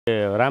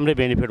राम्रै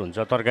बेनिफिट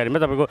हुन्छ तरकारीमा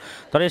तपाईको।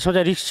 तर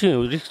यसमा चाहिँ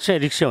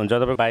रिक्सै हुन्छ।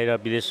 तपाईँ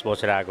बाहिर विदेश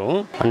बसेर आएको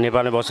हुँ, अनि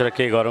नेपालमा बसेर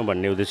केही गरौँ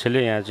भन्ने उद्देश्यले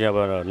यहाँ चाहिँ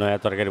अब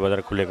नयाँ तरकारी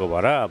बजार खुलेको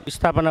भएर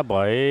स्थापना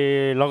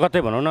भए लगत्तै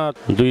भनौँ न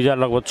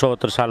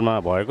 2074 सालमा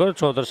भएको।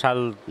 74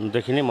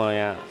 सालदेखि नै म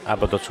यहाँ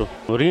आबद्ध छु।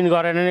 ऋण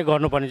गरेर नै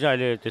गर्नुपर्ने चाहिँ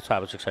अहिले त्यस्तो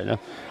आवश्यक छैन।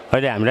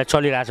 अहिले हामीलाई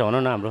चलिरहेछ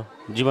भनौँ न,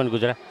 हाम्रो जीवन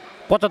गुजारा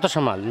 75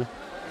 सम्म हाल्नु।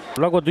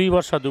 लगभग 2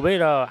 वर्ष दुबई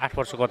र 8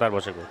 वर्ष कतार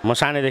बसेको। म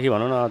सानैदेखि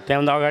भनौँ न,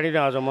 त्यहाँभन्दा अगाडि नै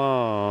अझ म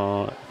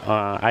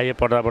आइए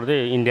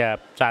पढ्दै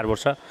इन्डिया 4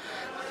 वर्ष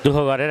दुःख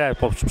गरेर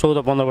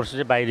 14-15 वर्ष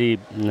चाहिँ बाहिरी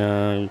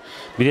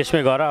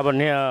विदेशमै गएर अब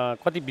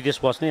कति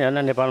विदेश बस्ने होइन,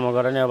 नेपालमा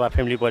गएर नै अब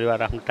फ्यामिली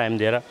परिवार आफ्नो टाइम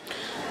दिएर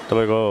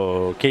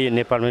तपाईँको केही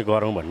नेपालमै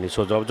गरौँ भन्ने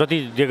सोच। अब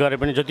जति जे गरे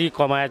पनि, जति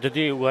कमाए,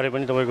 जति गरे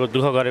पनि, तपाईँको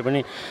दुःख गरे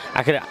पनि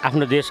आखिर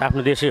आफ्नो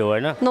देशै हो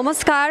होइन।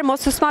 नमस्कार, म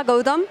सुषमा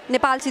गौतम,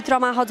 नेपाल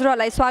चित्रमा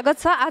हजुरहरूलाई स्वागत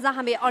छ। आज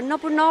हामी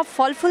अन्नपूर्ण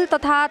फलफुल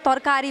तथा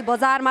तरकारी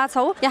बजारमा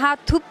छौँ। यहाँ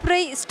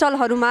थुप्रै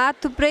स्टलहरूमा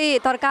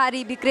थुप्रै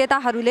तरकारी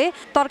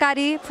विक्रेताहरूले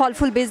तरकारी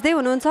फलफुल बेच्दै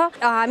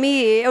हुनुहुन्छ। हामी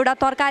एउटा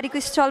तरकारीको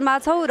स्टलमा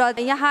छौँ र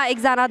यहाँ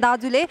एकजना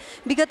दाजुले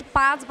विगत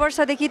 5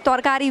 वर्षदेखि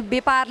तरकारी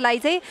व्यापारलाई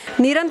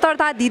चाहिँ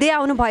निरन्तरता दिँदै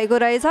आउनु भएको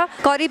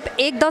रहेछ। करिब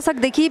 1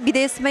 दशकदेखि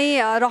विदेशमै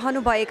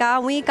रहनुभएका,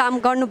 उहीँ काम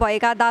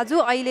गर्नुभएका दाजु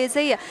अहिले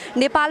चाहिँ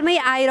नेपालमै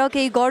आएर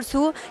केही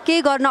गर्छु,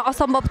 केही गर्न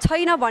असम्भव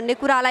छैन भन्ने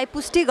कुरालाई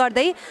पुष्टि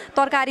गर्दै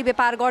तरकारी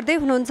व्यापार गर्दै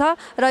हुनुहुन्छ।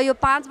 र यो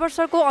 5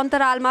 वर्षको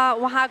अन्तरालमा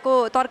उहाँको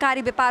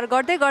तरकारी व्यापार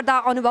गर्दै गर्दा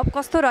अनुभव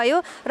कस्तो रह्यो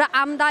र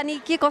आम्दानी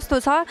के कस्तो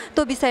छ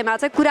त्यो विषयमा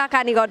चाहिँ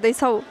कुराकानी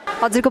गर्दैछौँ।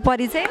 हजुरको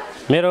परिचय?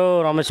 मेरो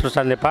रमेश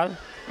प्रसाद नेपाल,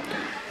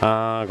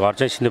 घर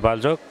चाहिँ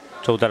सिन्धुपाल्चोक,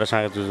 चौतारा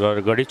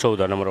साँगगढी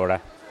 14 नम्बर वडा।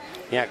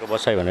 यहाँको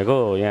बसाइ भनेको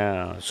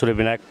यहाँ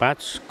सूर्यविनायक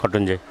 5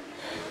 कटुन्जे।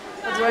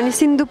 हजुर, अनि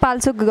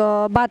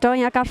सिन्धुपाल्चोकबाट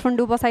यहाँ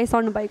काठमाडौँ बसाइ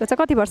सर्नु भएको छ,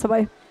 कति वर्ष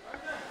भयो?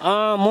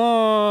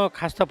 म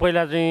खास त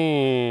पहिला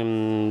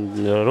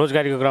चाहिँ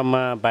रोजगारीको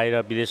क्रममा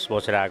बाहिर विदेश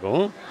बसेर आएको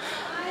हुँ,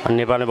 अनि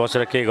नेपालमा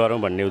बसेर केही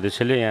गरौँ भन्ने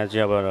उद्देश्यले यहाँ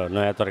चाहिँ अब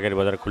नयाँ तरकारी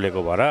बजार खुलेको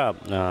भएर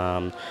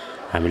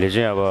हामीले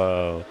चाहिँ अब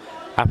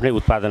आफ्नै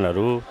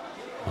उत्पादनहरू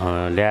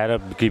ल्याएर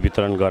बिक्री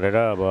वितरण गरेर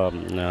अब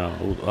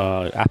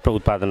आफ्नो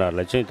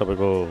उत्पादनहरूलाई चाहिँ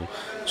तपाईँको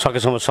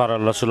सकेसम्म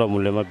सरल र सुलभ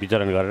मूल्यमा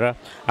वितरण गरेर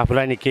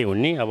आफूलाई नै केही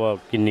हुने,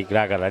 अब किन्ने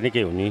ग्राहकहरूलाई नै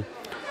केही हुने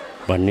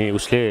भन्ने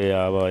उसले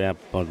अब यहाँ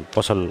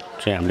पसल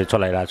चाहिँ हामीले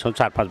चलाइरहेछौँ।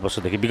 4-5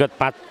 वर्षदेखि, विगत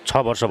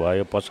 5-6 वर्ष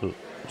भयो यो पसल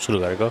सुरु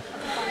गरेको।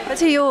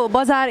 पछि यो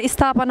बजार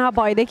स्थापना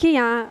भएदेखि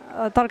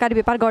यहाँ तरकारी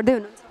व्यापार गर्दै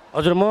हुनुहुन्छ?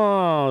 हजुर, म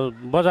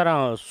बजार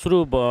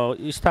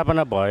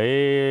स्थापना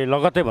भए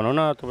लगत्तै भनौँ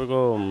न,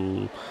 तपाईँको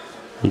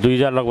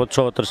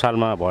 2074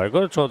 सालमा भएको।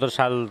 74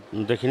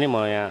 सालदेखि नै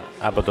म यहाँ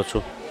आबद्ध छु।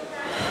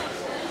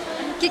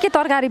 के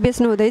तरकारी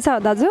बेच्नु हुँदैछ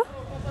दाजु?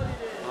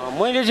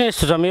 मैले चाहिँ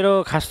यस्तो छ,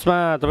 मेरो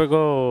खासमा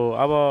तपाईँको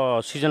अब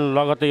सिजन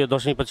लगत्तै यो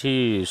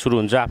दसैँपछि सुरु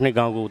हुन्छ। आफ्नै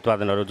गाउँको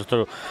उत्पादनहरू जस्तो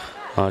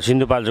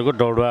सिन्धुपाल्चोकको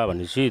डौडुवा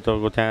भनेपछि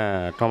तपाईँको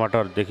त्यहाँ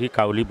टमाटरदेखि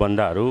काउली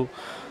बन्दाहरू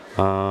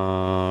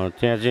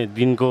त्यहाँ चाहिँ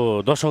दिनको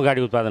 10औँ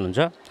गाडी उत्पादन हुन्छ।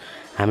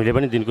 हामीले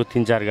पनि दिनको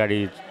 3-4 गाडी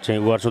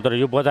चाहिँ गर्छौँ। तर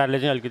यो बजारले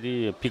चाहिँ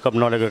अलिकति पिकअप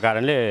नलिएको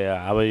कारणले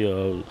अब यो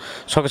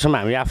सकेसम्म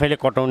हामी आफैले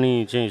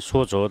कटाउने चाहिँ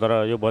सोच हो।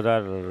 तर यो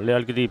बजारले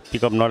अलिकति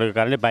पिकअप नलिएको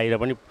कारणले बाहिर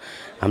पनि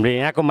हामीले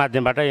यहाँको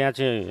माध्यमबाट यहाँ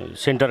चाहिँ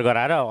सेन्टर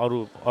गराएर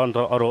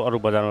अरू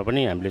बजारमा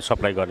पनि हामीले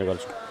सप्लाई गर्ने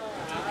गर्छौँ।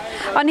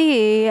 अनि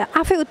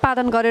आफै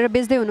उत्पादन गरेर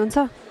बेच्दै हुनुहुन्छ?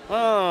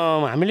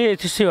 हामीले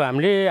त्यस्तै हो।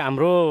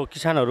 हाम्रो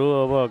किसानहरू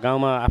अब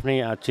गाउँमा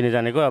आफ्नै चिने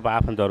जानेको अब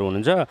आफन्तहरू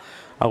हुनुहुन्छ।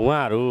 अब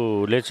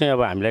उहाँहरूले चाहिँ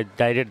अब हामीलाई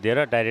डाइरेक्ट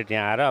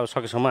यहाँ आएर अब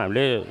सकेसम्म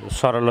हामीले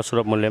सरल र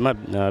सुलभ मूल्यमा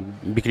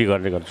बिक्री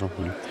गर्ने गर्छौँ।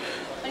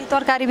 अनि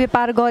तरकारी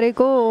व्यापार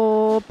गरेको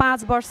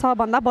 5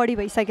 वर्षभन्दा बढी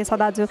भइसकेछ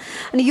दाजु,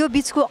 अनि यो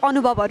बिचको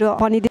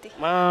अनुभवहरू भनिदिनु।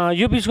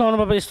 यो बिचको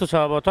अनुभव यस्तो छ,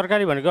 अब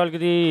तरकारी भनेको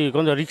अलिकति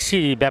रिक्सी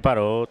व्यापार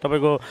हो।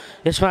 तपाईँको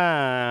यसमा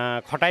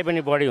खटाइ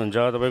पनि बढी हुन्छ,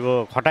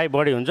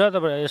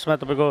 तपाईँ यसमा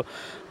तपाईँको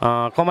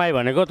कमाइ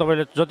भनेको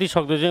तपाईँले जति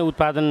सक्दो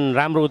चाहिँ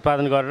राम्रो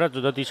उत्पादन गरेर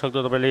जति सक्दो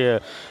तपाईँले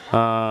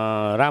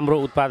राम्रो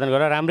उत्पादन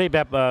गरेर राम्रै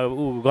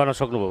गर्न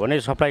सक्नुभयो भने,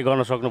 सप्लाई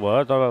गर्न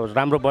सक्नुभयो, तर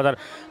राम्रो बजार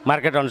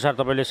मार्केट अनुसार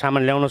तपाईँले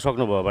सामान ल्याउन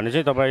सक्नुभयो भने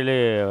चाहिँ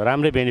तपाईँले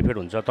राम्रै बेनिफिट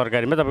हुन्छ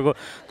तरकारीमा तपाईँको।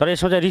 तर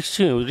यसमा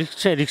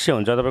चाहिँ रिक्सै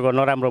हुन्छ। तपाईँको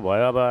नराम्रो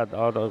भयो अब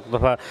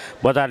अथवा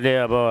बजारले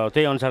अब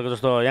त्यही अनुसारको,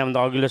 जस्तो यहाँभन्दा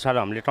अघिल्लो साल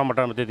हामीले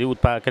टमाटरमा त्यति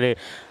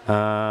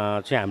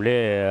चाहिँ हामीले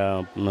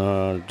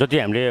जति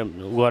हामीले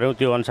गऱ्यौँ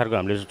त्यो अनुसारको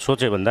हामीले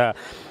सोचे भन्दा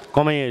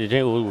कमै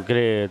चाहिँ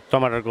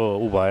टमाटरको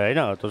भयो होइन।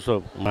 त्यस्तो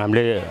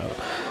हामीले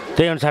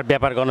त्यही अनुसार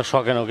व्यापार गर्न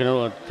सकेनौँ,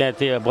 किनभने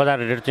त्यहाँ बजार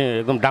रेट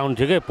चाहिँ एकदम डाउन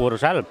थियो कि पोहोर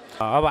साल।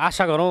 अब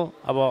आशा गरौँ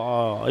अब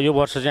यो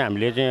वर्ष चाहिँ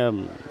हामीले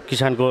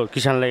चाहिँ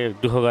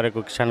किसानलाई दुःख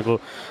गरेको किसानको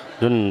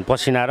जुन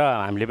पसिना र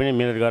हामीले पनि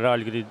मिहिनेत गरेर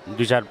अलिकति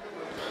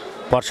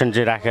 2-4%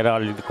 चाहिँ राखेर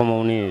अलिकति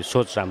कमाउने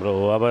सोच हाम्रो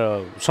हो। अब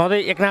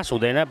सधैँ एकनास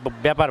हुँदैन,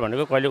 व्यापार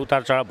भनेको कहिले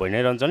उतार चढाव भइ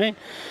नै रहन्छ नि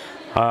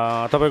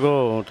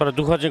तपाईँको। तर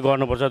दुःख चाहिँ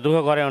गर्नुपर्छ, दुःख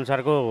गरे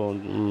अनुसारको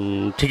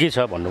ठिकै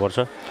छ भन्नुपर्छ।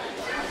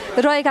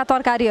 रहेका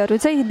तरकारीहरू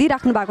चाहिँ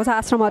दिइराख्नु भएको छ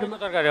आश्रमहरूमा?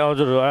 तरकारी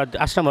हजुर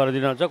आश्रमहरू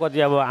दिनुहुन्छ। कति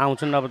अब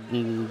आउँछन् अब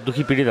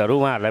दुखी पीडितहरू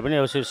उहाँहरूलाई पनि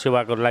अब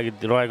सेवाको लागि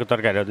रहेको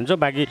तरकारीहरू दिन्छ।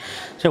 बाँकी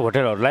चाहिँ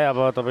होटेलहरूलाई अब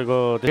तपाईँको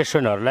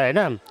रेस्टुरेन्टहरूलाई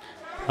होइन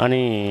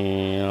अनि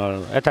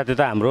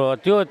यतात्यता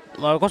हाम्रो त्यो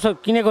कस्तो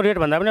किनेको रेट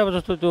भन्दा पनि अब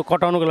जस्तो त्यो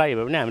कटाउनुको लागि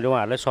भए पनि हामीले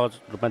उहाँहरूलाई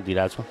सहज रूपमा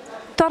दिइरहेछौँ।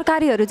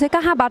 तरकारीहरू चाहिँ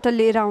कहाँबाट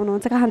लिएर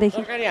आउनुहुन्छ, कहाँदेखि?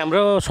 तरकारी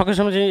हाम्रो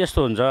सकेसम्म चाहिँ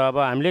यस्तो हुन्छ अब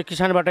हामीले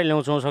किसानबाटै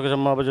ल्याउँछौँ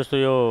सकेसम्म। अब जस्तो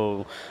यो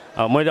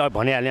मैले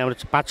भनिहालेँ हाम्रो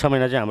 5-6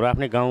 महिना चाहिँ हाम्रो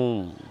आफ्नै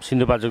गाउँ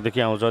सिन्धुपाल्चोकदेखि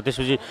आउँछ।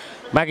 त्यसपछि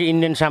बाँकी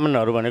इन्डियन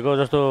सामानहरू भनेको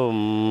जस्तो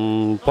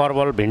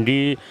परवल, भेन्डी,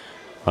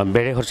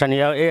 भेडे खोर्सानी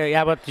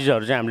यावत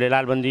चिजहरू चाहिँ हामीले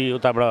लालबन्दी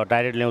उताबाट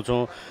डाइरेक्ट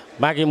ल्याउँछौँ।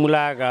 बाँकी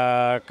मुला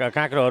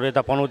काँक्रोहरू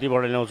यता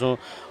पनौतीबाट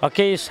ल्याउँछौँ।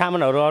 केही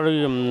सामानहरू अरू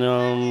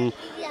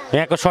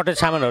यहाँको सर्टेज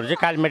सामानहरू चाहिँ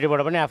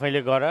कालीमाटीबाट पनि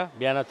आफैले गएर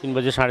बिहान 3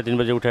 बजे 3:30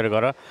 बजे उठेर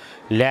गएर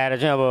ल्याएर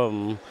चाहिँ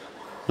अब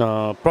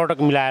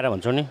प्रडक्ट मिलाएर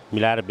भन्छौँ नि,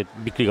 मिलाएर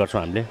बिक्री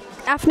गर्छौँ हामीले।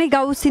 आफ्नै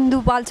गाउँ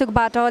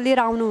सिन्धुपाल्चोकबाट लिएर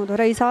आउनु हुँदो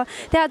रहेछ।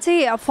 त्यहाँ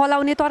चाहिँ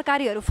फलाउने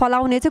तरकारीहरू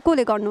फलाउने चाहिँ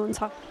कसले गर्नुहुन्छ?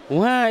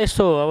 उहाँ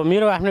यस्तो अब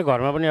मेरो आफ्नै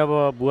घरमा पनि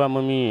अब बुवा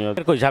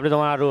मम्मीको हिसाबले त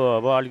उहाँहरू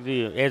अब अलिकति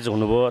एज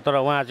हुनुभयो,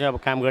 तर उहाँ चाहिँ अब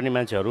काम गर्ने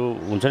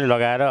मान्छेहरू हुन्छ नि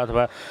लगाएर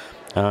अथवा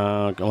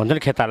हुन्छ नि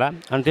खेताला।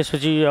 अनि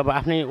त्यसपछि अब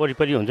आफ्नै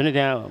वरिपरि हुन्छ नि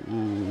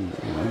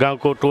त्यहाँ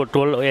गाउँको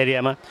टोल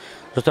एरियामा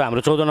जस्तो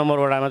हाम्रो 14 नम्बर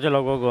वडामा चाहिँ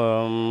लगभग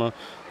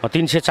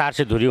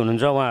 300-400 धुरी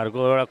हुनुहुन्छ। उहाँहरूको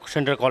एउटा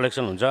सेन्ट्रल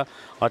कलेक्सन हुन्छ,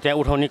 त्यहाँ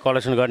उठाउने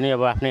कलेक्सन गर्ने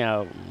अब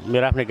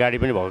मेरो आफ्नै गाडी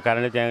पनि भएको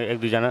कारणले त्यहाँ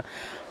 1-2 जना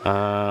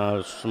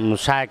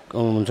सहायक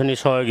हुन्छ नि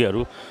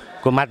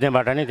सहयोगीहरूको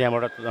माध्यमबाट नै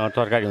त्यहाँबाट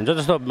तरकारी हुन्छ।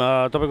 जस्तो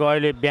तपाईँको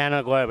अहिले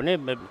बिहान गयो भने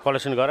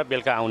कलेक्सन गरेर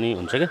बेलुका आउने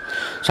हुन्छ कि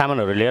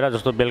सामानहरू लिएर।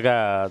 जस्तो बेलुका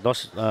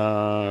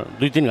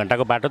 2-3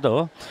 घन्टाको बाटो त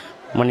हो,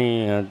 अनि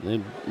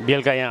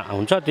बेलुका यहाँ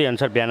हुन्छ, त्यही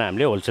अनुसार बिहान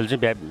हामीले होलसेल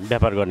चाहिँ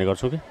व्यापार गर्ने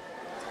गर्छौँ कि।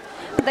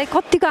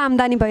 कतिको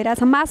आम्दानी भइरहेछ,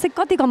 मासिक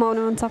कति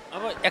कमाउनुहुन्छ?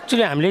 अब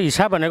एक्चुअली हामीले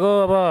हिसाब भनेको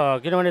अब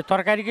किनभने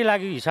तरकारीकै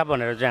लागि हिसाब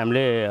भनेर चाहिँ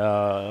हामीले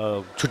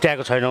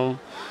छुट्याएको छैनौँ।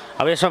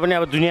 अब यसमा पनि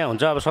अब दुनियाँ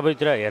हुन्छ, अब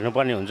सबैतिर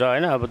हेर्नुपर्ने हुन्छ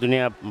होइन। अब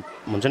दुनियाँ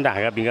हुन्छ नि त,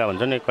 हाँगाबिङ्गा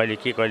हुन्छ नि, कहिले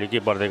के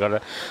बढ्दै गर्दा।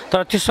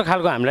 तर त्यस्तो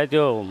खालको हामीलाई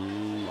त्यो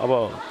अब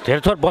धेर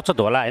थोर बचत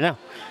होला होइन,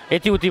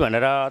 यति उति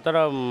भनेर। तर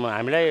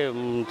हामीलाई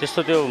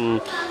त्यस्तो त्यो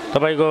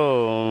तपाईँको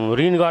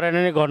ऋण गरेर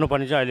नै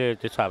गर्नुपर्ने चाहिँ अहिले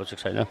त्यस्तो आवश्यक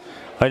छैन।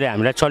 अहिले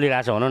हामीलाई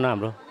चलिरहेछ भनौँ न,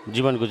 हाम्रो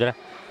जीवन गुजरा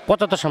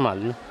 75सम्म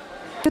हाल्नु।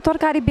 त्यो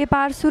तरकारी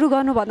व्यापार सुरु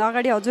गर्नुभन्दा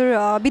अगाडि हजुर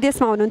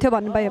विदेशमा हुनुहुन्थ्यो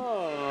भन्नुभयो।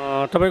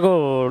 तपाईँको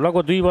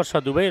लगभग 2 वर्ष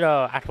दुबई र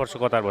 8 वर्ष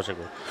कतार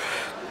बसेको।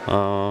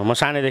 म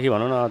सानैदेखि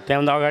भनौँ न,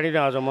 त्यहाँभन्दा अगाडि नै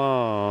अझ म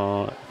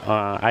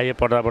आइए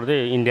पढ्दै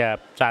इन्डिया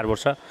 4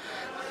 वर्ष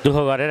दुःख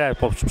गरेर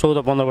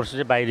 14-15 वर्ष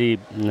चाहिँ बाहिरी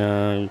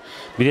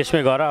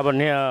विदेशमै गएर अब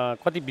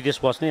कति विदेश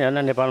बस्ने होइन,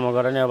 नेपालमा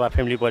गएर नै अब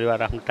फ्यामिली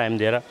परिवार आफ्नो टाइम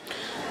दिएर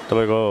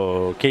तपाईँको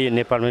केही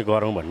नेपालमै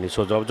गरौँ भन्ने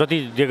सोच। अब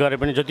जति जे गरे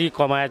पनि, जति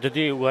कमाए,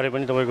 जति गरे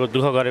पनि, तपाईँको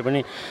दुःख गरे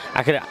पनि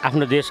आखिर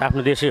आफ्नो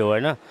देशै हो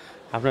होइन।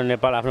 आफ्नो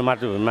नेपाल, आफ्नो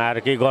मातृभूमिमा आएर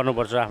केही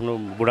गर्नुपर्छ। आफ्नो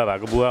बुढा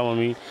भएको बुवा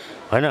मम्मी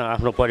होइन,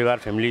 आफ्नो परिवार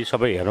फ्यामिली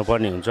सबै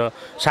हेर्नुपर्ने हुन्छ।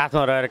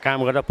 साथमा रहेर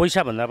काम गर्दा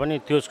पैसाभन्दा पनि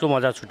त्यसको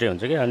मजा छुट्टै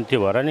हुन्छ कि। अनि त्यो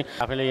भएर नि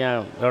आफैले यहाँ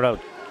एउटा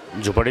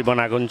झुपडी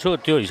बनाएको हुन्छु,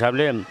 त्यो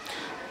हिसाबले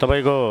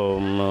तपाईँको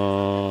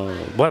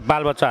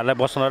बालबच्चाहरूलाई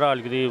बस्न र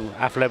अलिकति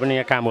आफूलाई पनि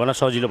यहाँ काम गर्न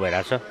सजिलो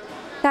भइरहेछ।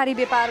 तरकारी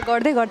व्यापार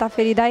गर्दै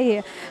गर्दाखेरि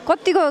दाइ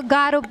कतिको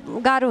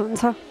गाह्रो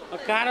हुन्छ?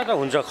 गाह्रो त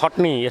हुन्छ,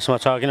 खट्नी यसमा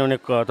छ। किनभने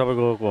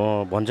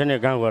तपाईँको भन्छ नि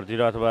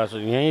गाउँघरतिर अथवा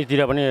यहीँतिर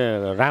पनि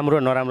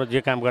राम्रो नराम्रो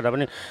जे काम गर्दा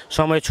पनि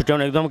समय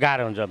छुट्याउन एकदम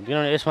गाह्रो हुन्छ।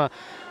 किनभने यसमा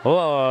हो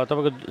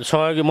तपाईँको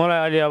सहयोगी, मलाई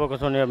अहिले अब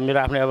कस्तो भने मेरो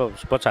आफ्नै अब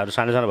बच्चाहरू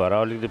सानो भएर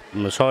अलिकति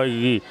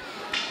सहयोगी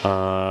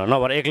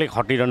नभएर एक्लै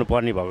खटिरहनु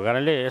पर्ने भएको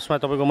कारणले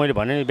यसमा तपाईँको मैले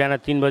भने नि बिहान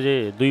 2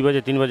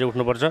 बजे 3 बजे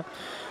उठ्नुपर्छ।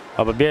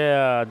 अब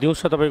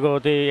दिउँसो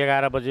तपाईँको त्यही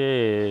 11 बजे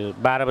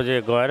 12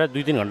 बजे गएर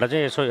 2-3 घन्टा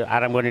चाहिँ यसो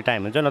आराम गर्ने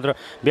टाइम हुन्छ। नत्र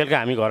बेलुका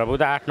हामी घर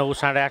पुग्दा 8-9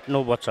 साढे 8-9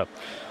 बज्छ।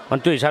 अनि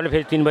त्यो हिसाबले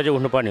फेरि 3 बजे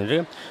उठ्नुपर्ने हुन्छ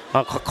कि।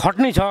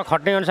 खट्नै छ,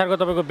 खट्ने अनुसारको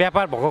तपाईँको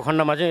व्यापार भएको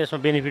खण्डमा चाहिँ यसमा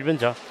बेनिफिट पनि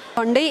छ।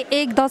 झन्डै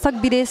 1 दशक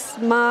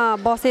विदेशमा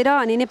बसेर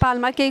अनि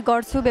नेपालमा केही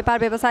गर्छु, व्यापार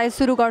व्यवसाय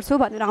सुरु गर्छु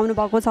भनेर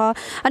आउनुभएको छ।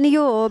 अनि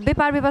यो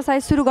व्यापार व्यवसाय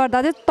सुरु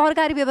गर्दा चाहिँ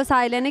तरकारी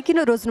व्यवसायले नै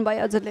किन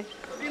रोज्नुभयो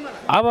हजुरले?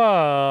 अब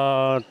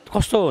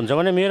कस्तो हुन्छ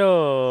भने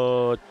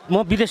म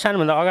विदेश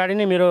जानुभन्दा अगाडि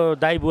नै मेरो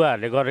दाइ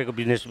बुवाहरूले गरेको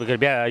बिजनेस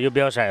यो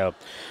व्यवसाय हो।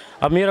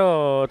 अब मेरो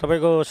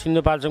तपाईँको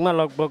सिन्धुपाल्चोकमा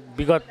लगभग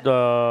विगत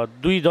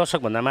 2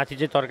 दशकभन्दा माथि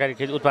चाहिँ तरकारी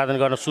खेती उत्पादन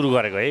गर्न सुरु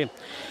गरेको है।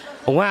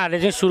 उहाँहरूले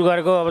चाहिँ सुरु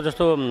गरेको अब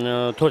जस्तो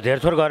धेर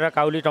थोर गरेर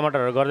काउली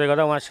टमाटरहरू गर्दै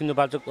गर्दा उहाँ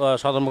सिन्धुपाल्चोक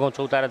सदरमुकाम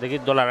चौतारादेखि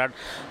दोलाहाट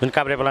जुन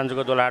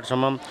काभ्रेपलाञ्चोकको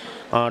दोलाहाटसम्म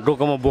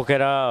डोकोमा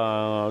बोकेर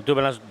त्यो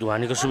बेला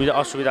धुवानीको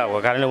असुविधा भएको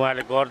कारणले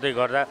उहाँले गर्दै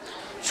गर्दा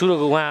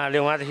उहाँले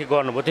वहाँदेखि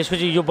गर्नुभयो।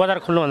 त्यसपछि यो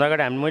बजार खोल्नुभन्दा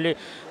अगाडि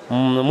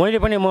मैले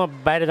पनि म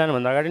बाहिर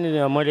जानुभन्दा अगाडि नि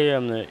मैले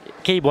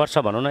केही वर्ष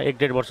भनौँ न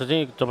 1-1.5 वर्ष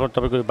चाहिँ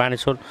तपाईँको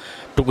बानेश्वर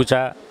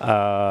टुकुचा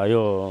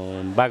यो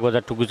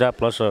बागबजार टुकुचा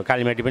प्लस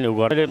कालीमाटी पनि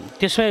गरेर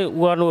त्यसमै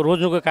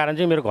रोज्नुको कारण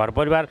चाहिँ मेरो घर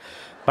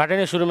परिवारबाट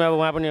नै सुरुमा अब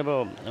उहाँ पनि अब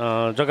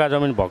जग्गा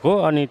जमिन भएको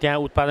अनि त्यहाँ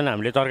उत्पादन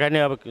हामीले तरकारी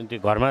नै अब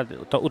घरमा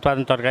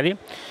उत्पादन तरकारी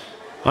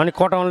अनि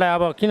कटाउनलाई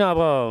अब किन अब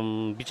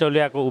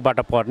बिचौलियाको उबाट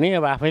पर्ने,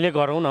 अब आफैले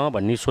गरौँ न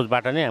भन्ने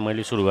सोचबाट नै मैले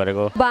सुरु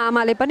गरेको। बा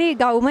आमाले पनि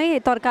गाउँमै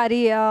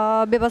तरकारी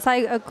व्यवसाय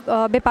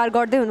व्यापार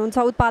गर्दै हुनुहुन्छ,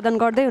 उत्पादन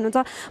गर्दै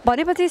हुनुहुन्छ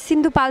भनेपछि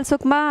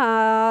सिन्धुपाल्चोकमा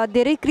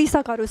धेरै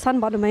कृषकहरू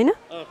छन् भनौँ होइन?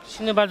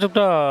 सिन्धुपाल्चोक त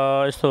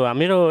यस्तो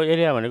मेरो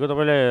एरिया भनेको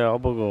तपाईँले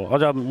अब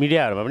अझ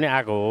मिडियाहरूमा पनि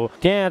आएको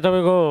हो। त्यहाँ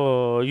तपाईँको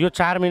यो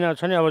 4 महिना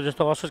छ नि, अब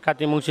जस्तो असोज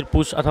कात्तिक मङ्सिर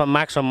पुस अथवा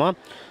माघसम्म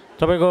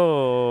तपाईँको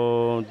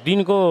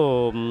दिनको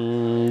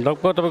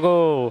लगभग तपाईँको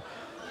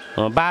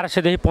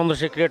 1200 देखि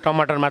 1500 क्रेट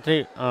टमाटर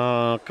मात्रै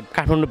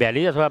काठमाडौँ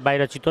भ्याली अथवा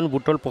बाहिर चितवन,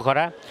 बुटोल,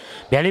 पोखरा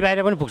भ्याली बाहिर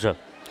पनि पुग्छ।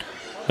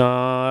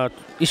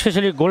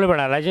 स्पेसली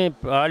गोलभेडालाई चाहिँ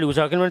अलिक उच्च,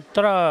 किनभने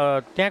तर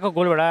त्यहाँको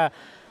गोलभेडा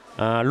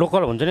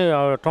लोकल हुन्छ नि,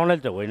 टनल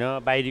त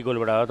होइन, बाहिरी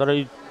गोलभेडा हो। तर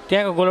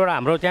त्यहाँको गोलभेडा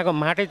हाम्रो त्यहाँको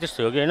माटै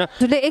त्यस्तै हो कि होइन।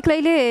 हजुरले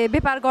एक्लैले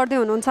व्यापार गर्दै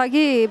हुनुहुन्छ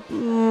कि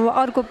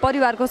अर्को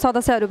परिवारको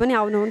सदस्यहरू पनि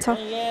आउनुहुन्छ?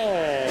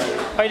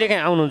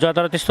 कहिलेकाहीँ आउनुहुन्छ,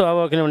 तर त्यस्तो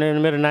अब किनभने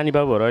मेरो नानी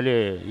बाबुहरू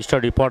अहिले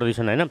स्टडी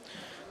पढ्दैछन् होइन,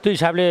 त्यो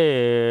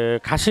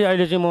हिसाबले खासै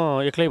अहिले चाहिँ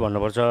म एक्लै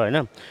भन्नुपर्छ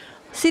होइन।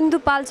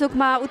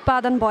 सिन्धुपाल्चोकमा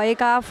उत्पादन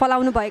भएका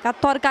फलाउनु भएका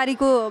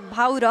तरकारीको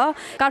भाउ र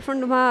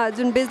काठमाडौँमा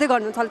जुन बेच्दै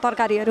गर्नुहुन्छ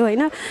तरकारीहरू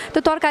होइन,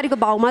 त्यो तरकारीको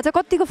भाउमा चाहिँ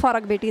कतिको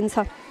फरक भेटिन्छ?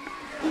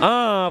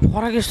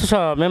 फरक यस्तो छ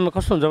म्याम,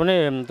 कस्तो हुन्छ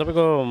भने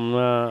तपाईँको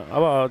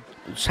अब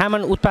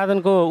सामान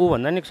उत्पादनको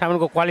भन्दा नि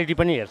सामानको क्वालिटी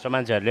पनि हेर्छ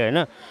मान्छेहरूले होइन।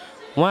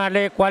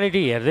 उहाँहरूले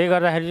क्वालिटी हेर्दै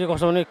गर्दाखेरि चाहिँ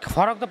कस्तो भने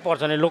फरक त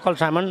पर्छ नि, लोकल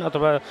सामान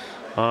अथवा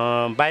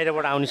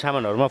बाहिरबाट आउने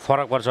सामानहरूमा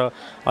फरक पर्छ।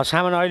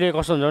 सामान अहिले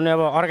कस्तो हुन्छ भने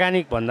अब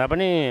अर्ग्यानिक भन्दा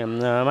पनि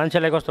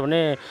मान्छेलाई कस्तो भने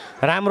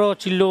राम्रो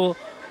चिल्लो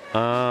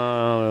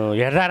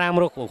हेर्दा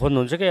राम्रो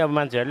खोज्नुहुन्छ कि अब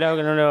मान्छेहरूले, अब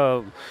किनभने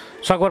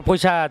सकभर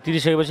पैसा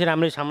तिरिसकेपछि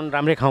राम्रै सामान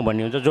राम्रै खाउँ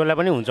भन्ने हुन्छ, जसलाई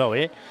पनि हुन्छ हो।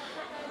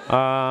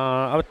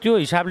 अब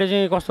त्यो हिसाबले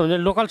चाहिँ कस्तो हुन्छ,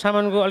 लोकल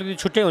सामानको अलिकति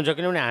छुट्टै हुन्छ,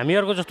 किनभने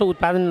हामीहरूको जस्तो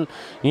उत्पादन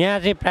यहाँ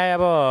चाहिँ प्रायः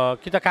अब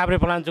कि त काभ्रे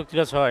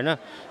पलाञ्चोकतिर छ होइन,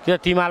 कि त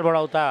तिमालबाट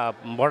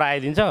उताबाट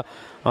आइदिन्छ।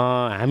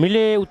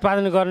 हामीले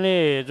उत्पादन गर्ने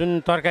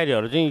जुन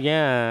तरकारीहरू चाहिँ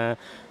यहाँ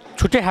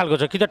छुट्टै खालको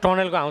छ, कि त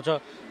टनलको आउँछ,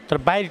 तर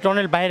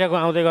टनल बाहिरको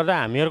आउँदै गर्दा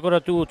हामीहरूको र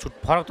त्यो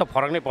फरक त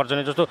फरक नै पर्छ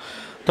नि। जस्तो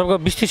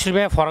तपाईँको 20-30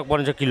 रुपियाँ फरक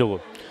परिन्छ किलोको,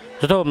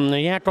 जस्तो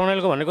यहाँ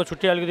टनलको भनेको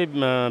छुट्टै अलिकति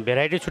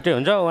भेराइटी छुट्टै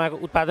हुन्छ, उहाँको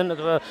उत्पादन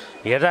अथवा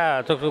हेर्दा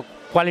तपाईँको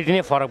क्वालिटी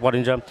नै फरक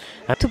परिन्छ।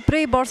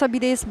 थुप्रै वर्ष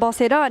विदेश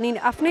बसेर अनि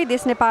आफ्नै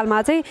देश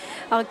नेपालमा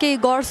चाहिँ केही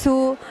गर्छु,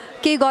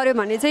 केही गऱ्यो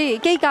भने चाहिँ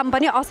केही काम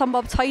पनि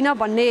असम्भव छैन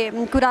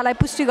भन्ने कुरालाई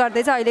पुष्टि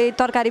गर्दै चाहिँ अहिले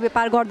तरकारी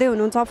व्यापार गर्दै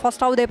हुनुहुन्छ,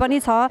 फस्टाउँदै पनि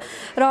छ।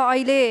 र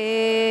अहिले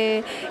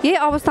यही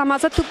अवस्थामा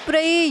चाहिँ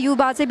थुप्रै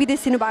युवा चाहिँ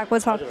विदेशिनु भएको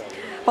छ।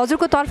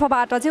 हजुरको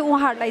तर्फबाट चाहिँ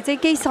उहाँहरूलाई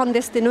चाहिँ केही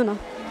सन्देश दिनु न।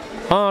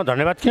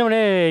 धन्यवाद।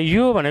 किनभने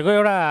यो भनेको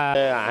एउटा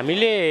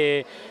हामीले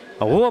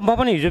हो, म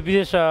पनि हिजो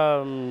विदेश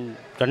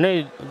झन्डै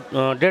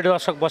 1.5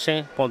 दशक बसेँ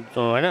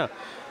होइन।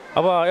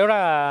 अब एउटा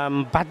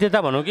बाध्यता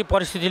भनौँ कि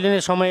परिस्थितिले नै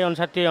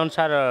समयअनुसार त्यही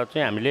अनुसार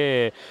चाहिँ हामीले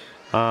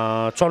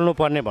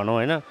चल्नुपर्ने भनौँ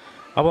होइन।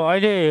 अब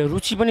अहिले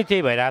रुचि पनि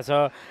त्यही भइरहेछ,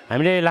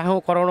 हामीले लाखौँ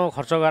करोडौँ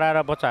खर्च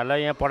गराएर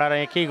बच्चाहरूलाई यहाँ पढाएर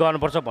यहाँ केही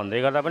गर्नुपर्छ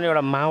भन्दै गर्दा पनि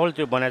एउटा माहौल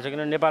त्यो बनाएको छ।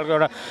 किनभने नेपालको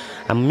एउटा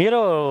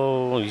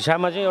मेरो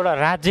हिसाबमा चाहिँ एउटा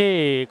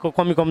राज्यको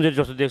कमी कमजोरी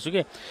जस्तो देख्छु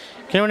कि,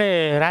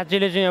 किनभने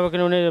राज्यले चाहिँ अब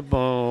किनभने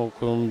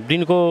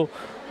दिनको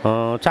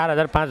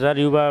 4000-5000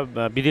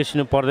 युवा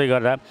विदेशिनु पर्दै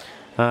गर्दा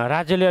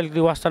राज्यले अलिकति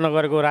वास्ता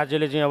नगरेको,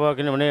 राज्यले चाहिँ अब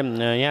किनभने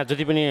यहाँ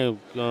जति पनि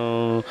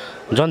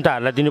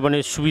जनताहरूलाई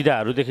दिनुपर्ने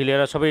सुविधाहरूदेखि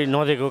लिएर सबै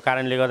नदिएको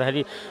कारणले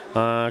गर्दाखेरि,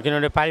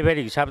 किनभने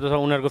पारिवारिक हिसाब तथा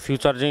उनीहरूको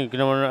फ्युचर चाहिँ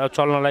किनभने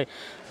चल्नलाई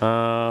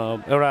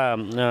एउटा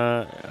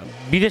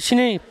विदेशी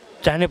नै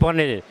जाने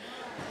पर्ने,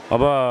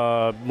 अब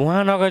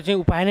उहाँ नगए चाहिँ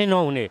उपाय नै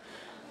नहुने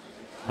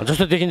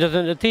जस्तो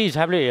देखिन्छ। त्यही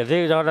हिसाबले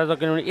हेर्दै गर्दा त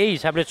किनभने यही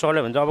हिसाबले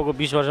चल्यो भने चाहिँ अबको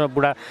 20 वर्षमा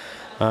बुढा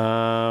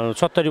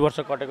 70 वर्ष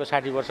कटेको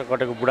 60 वर्ष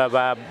कटेको बुढा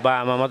बा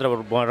आमा मात्र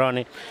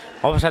रहने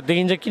अवस्था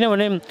देखिन्छ।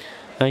 किनभने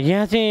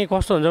यहाँ चाहिँ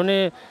कस्तो हुन्छ भने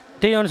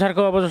त्यही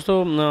अनुसारको अब जस्तो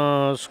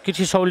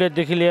कृषि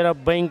सहुलियतदेखि लिएर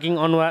ब्याङ्किङ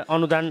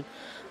अनुदान,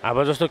 अब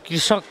जस्तो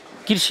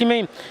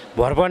कृषिमै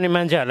भर पर्ने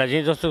मान्छेहरूलाई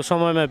चाहिँ जस्तो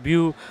समयमा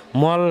बिउ,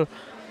 मल,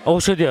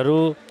 औषधिहरू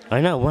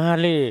होइन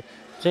उहाँहरूले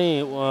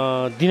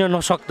चाहिँ दिन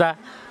नसक्दा,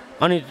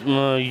 अनि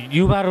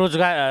युवा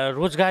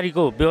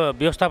रोजगारीको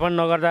व्यवस्थापन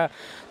नगर्दा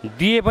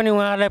दिए पनि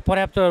उहाँहरूलाई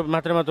पर्याप्त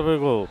मात्रामा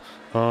तपाईँको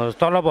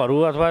तलबहरू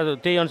अथवा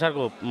त्यही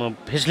अनुसारको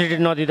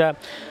फेसिलिटी नदिँदा,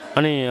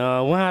 अनि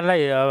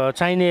उहाँहरूलाई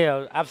चाहिने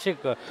आवश्यक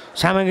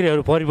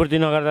सामग्रीहरू परिपूर्ति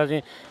नगर्दा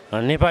चाहिँ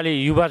नेपाली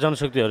युवा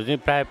जनशक्तिहरू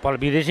चाहिँ प्रायः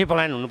विदेशी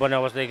पलायन हुनुपर्ने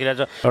अवस्था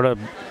देखिरहेछ। एउटा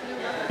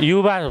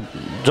युवा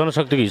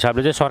जनशक्तिको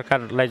हिसाबले चाहिँ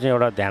सरकारलाई चाहिँ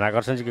एउटा ध्यान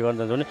आकर्षण चाहिँ के गर्न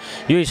चाहन्छ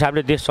भने यो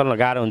हिसाबले देश चल्न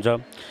गाह्रो हुन्छ।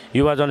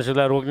 युवा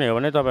जनशक्तिलाई रोक्ने हो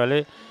भने तपाईँहरूले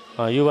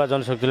युवा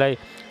जनशक्तिलाई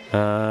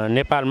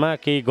नेपालमा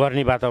केही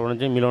गर्ने वातावरण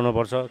चाहिँ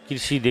मिलाउनुपर्छ।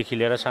 कृषिदेखि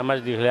लिएर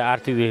सामाजिकदेखि लिएर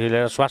आर्थिकदेखि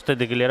लिएर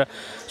स्वास्थ्यदेखि लिएर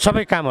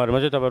सबै कामहरूमा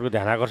चाहिँ तपाईँहरूको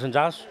ध्यान आकर्षण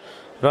जाओस्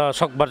र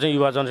सकभर चाहिँ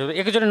युवा जनशक्ति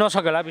एकैचोटि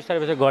नसकेला बिस्तारै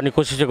बिस्तारै गर्ने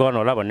कोसिस चाहिँ गर्नु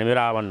होला भन्ने मेरो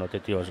आह्वान हो।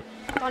 त्यति हो।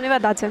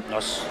 धन्यवाद दाजु।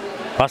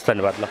 हस्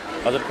धन्यवाद। ल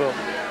हजुरको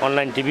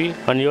अनलाइन टिभी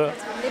अनि यो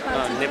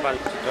नेपाल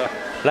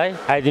चित्रलाई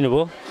आइदिनु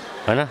भयो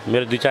होइन।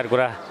 मेरो 2-4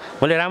 कुरा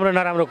मैले राम्रो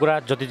नराम्रो कुरा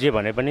जति जे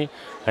भने पनि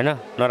होइन,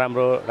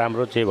 नराम्रो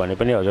राम्रो जे भने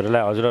पनि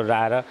हजुरहरूलाई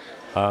आएर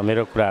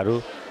मेरो कुराहरू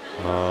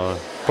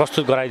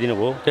प्रस्तुत गराइदिनु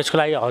भयो त्यसको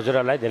लागि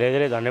हजुरहरूलाई धेरै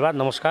धेरै धन्यवाद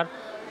नमस्कार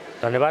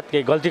धन्यवाद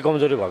केही गल्ती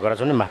कमजोरी भएको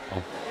छ भने माफ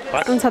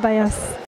पाऊँ हुन्छ दाइ हस्